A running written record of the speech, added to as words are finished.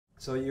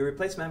So you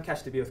replace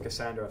Memcache DB with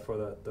Cassandra for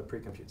the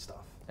pre-compute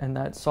stuff. And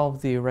that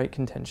solved the write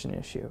contention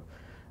issue.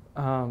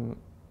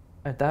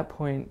 At that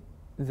point,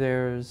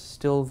 there's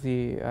still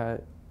the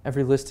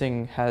every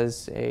listing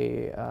has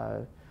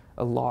a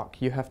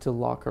lock. You have to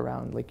lock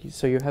around,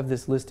 so you have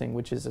this listing,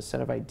 which is a set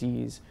of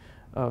IDs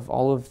of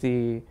all of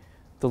the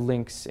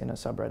links in a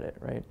subreddit,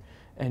 right?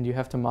 And you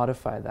have to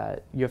modify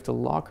that. You have to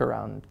lock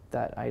around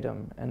that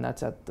item, and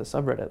that's at the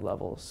subreddit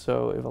level.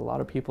 So if a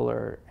lot of people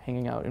are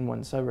hanging out in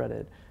one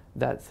subreddit,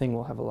 that thing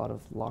will have a lot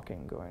of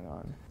locking going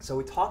on. So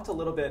we talked a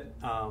little bit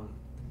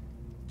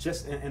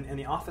just in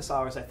the office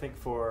hours, I think,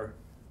 for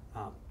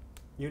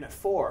Unit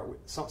 4,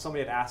 somebody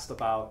had asked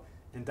about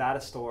in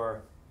data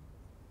store,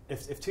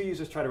 if two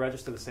users try to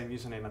register the same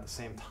username at the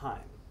same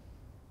time,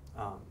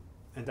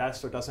 and data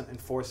store doesn't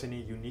enforce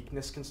any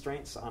uniqueness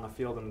constraints on a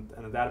field in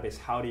the database,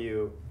 how do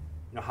you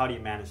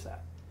manage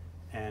that?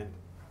 And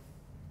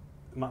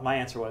my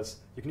answer was,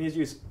 you can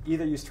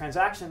either use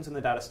transactions in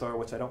the data store,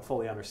 which I don't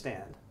fully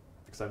understand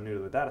because I'm new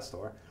to the data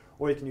store,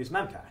 or you can use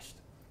Memcached,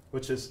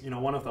 which is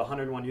one of the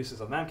 101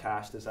 uses of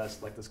Memcached is as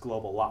this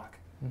global lock.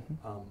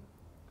 Mm-hmm.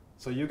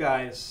 So you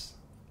guys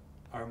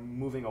are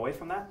moving away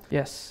from that?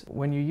 Yes.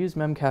 When you use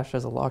Memcache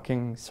as a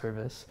locking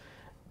service,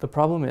 the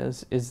problem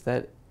is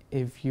that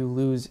if you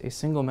lose a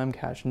single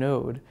Memcache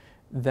node,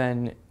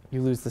 then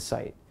you lose the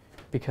site,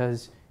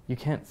 because you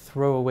can't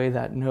throw away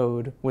that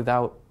node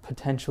without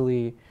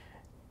potentially,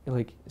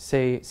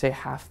 say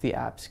half the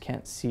apps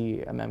can't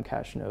see a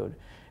Memcache node,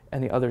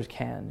 and the others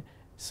can.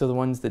 So the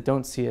ones that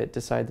don't see it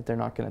decide that they're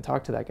not going to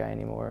talk to that guy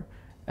anymore,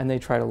 and they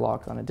try to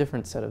lock on a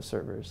different set of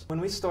servers.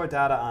 When we store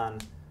data on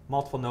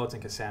multiple nodes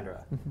in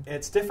Cassandra,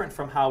 it's different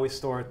from how we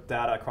store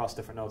data across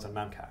different nodes in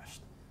Memcached,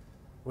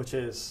 which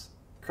is,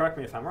 correct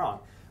me if I'm wrong,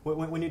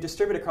 when you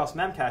distribute across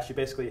Memcache, you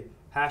basically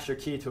hash your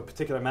key to a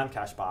particular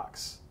Memcache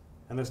box,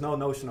 and there's no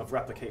notion of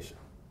replication.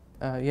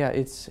 Yeah,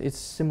 it's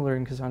similar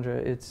in Cassandra.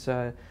 It's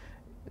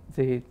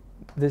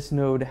this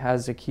node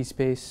has a key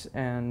space,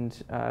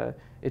 and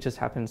it just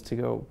happens to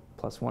go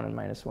 +1 and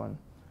 -1.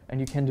 And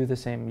you can do the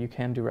same. You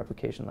can do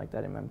replication like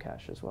that in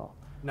Memcache as well.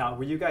 Now,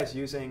 were you guys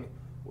using,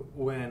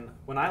 when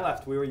I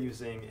left, we were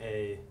using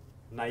a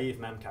naive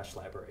Memcache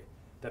library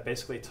that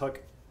basically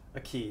took a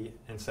key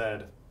and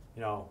said,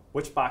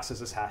 which box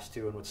is this hashed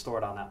to, and would store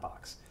it on that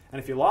box. And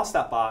if you lost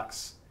that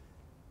box,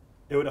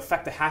 it would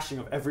affect the hashing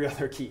of every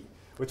other key,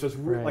 which was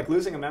like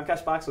losing a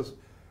Memcache box was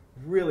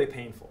really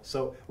painful.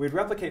 So we'd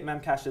replicate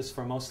Memcaches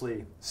for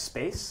mostly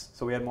space.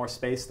 So we had more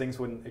space, things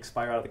wouldn't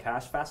expire out of the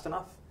cache fast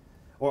enough,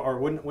 or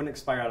wouldn't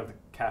expire out of the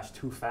cache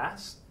too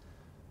fast.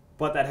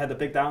 But that had the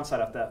big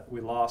downside of that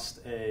we lost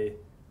a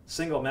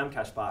single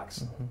Memcache box.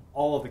 Mm-hmm.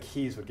 All of the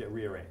keys would get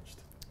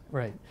rearranged.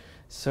 Right.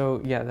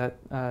 So yeah, that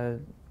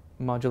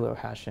modulo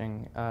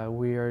hashing,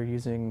 we are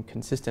using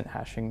consistent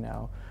hashing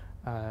now.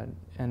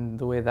 And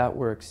the way that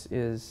works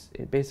is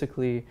it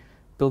basically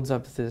builds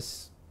up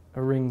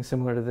a ring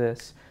similar to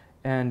this,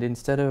 and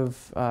instead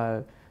of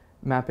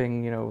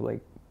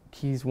mapping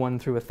keys 1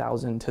 through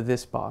 1,000 to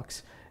this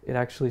box, it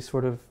actually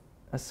sort of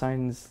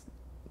assigns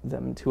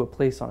them to a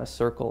place on a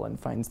circle and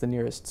finds the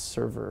nearest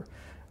server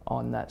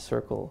on that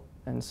circle.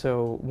 And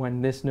so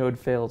when this node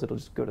fails, it'll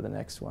just go to the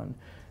next one.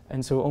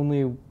 And so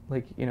only,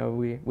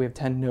 we have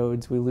 10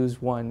 nodes, we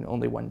lose one,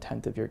 only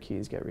 1/10 of your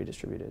keys get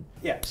redistributed.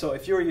 Yeah, so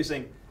if you were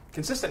using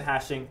consistent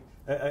hashing,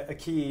 a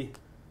key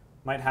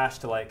might hash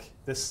to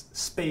this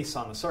space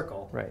on the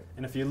circle. Right.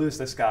 And if you lose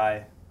this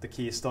guy, the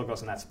key still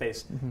goes in that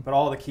space. Mm-hmm. But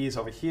all the keys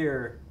over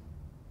here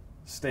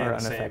stay in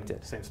the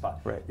same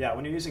spot. Right. Yeah,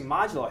 when you're using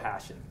modulo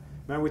hashing,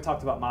 remember we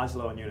talked about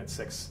modulo in Unit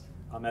 6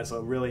 as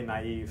a really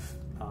naive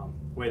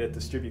way to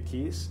distribute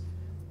keys.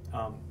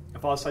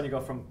 If all of a sudden you go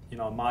from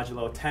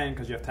modulo 10,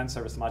 because you have 10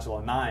 servers, to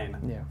modulo 9,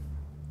 yeah.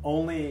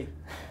 Only,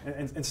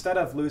 instead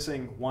of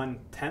losing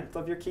 1/10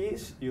 of your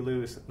keys, you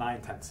lose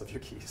 9/10 of your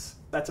keys.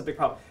 That's a big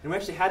problem. And we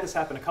actually had this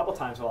happen a couple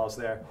times while I was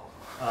there.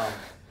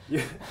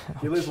 You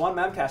lose one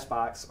Memcache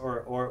box,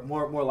 or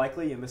more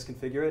likely you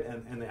misconfigure it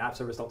and the app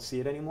servers don't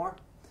see it anymore.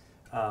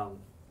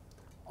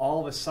 All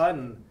of a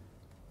sudden,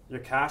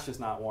 your cache is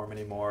not warm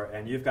anymore,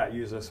 and you've got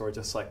users who are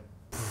just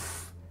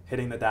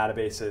hitting the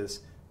databases,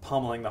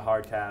 pummeling the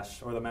hard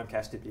cache, or the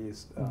Memcache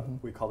DBs,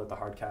 we called it the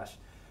hard cache.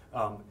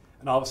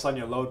 And all of a sudden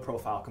your load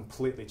profile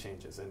completely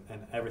changes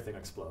and everything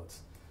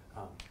explodes.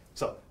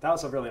 So that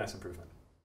was a really nice improvement.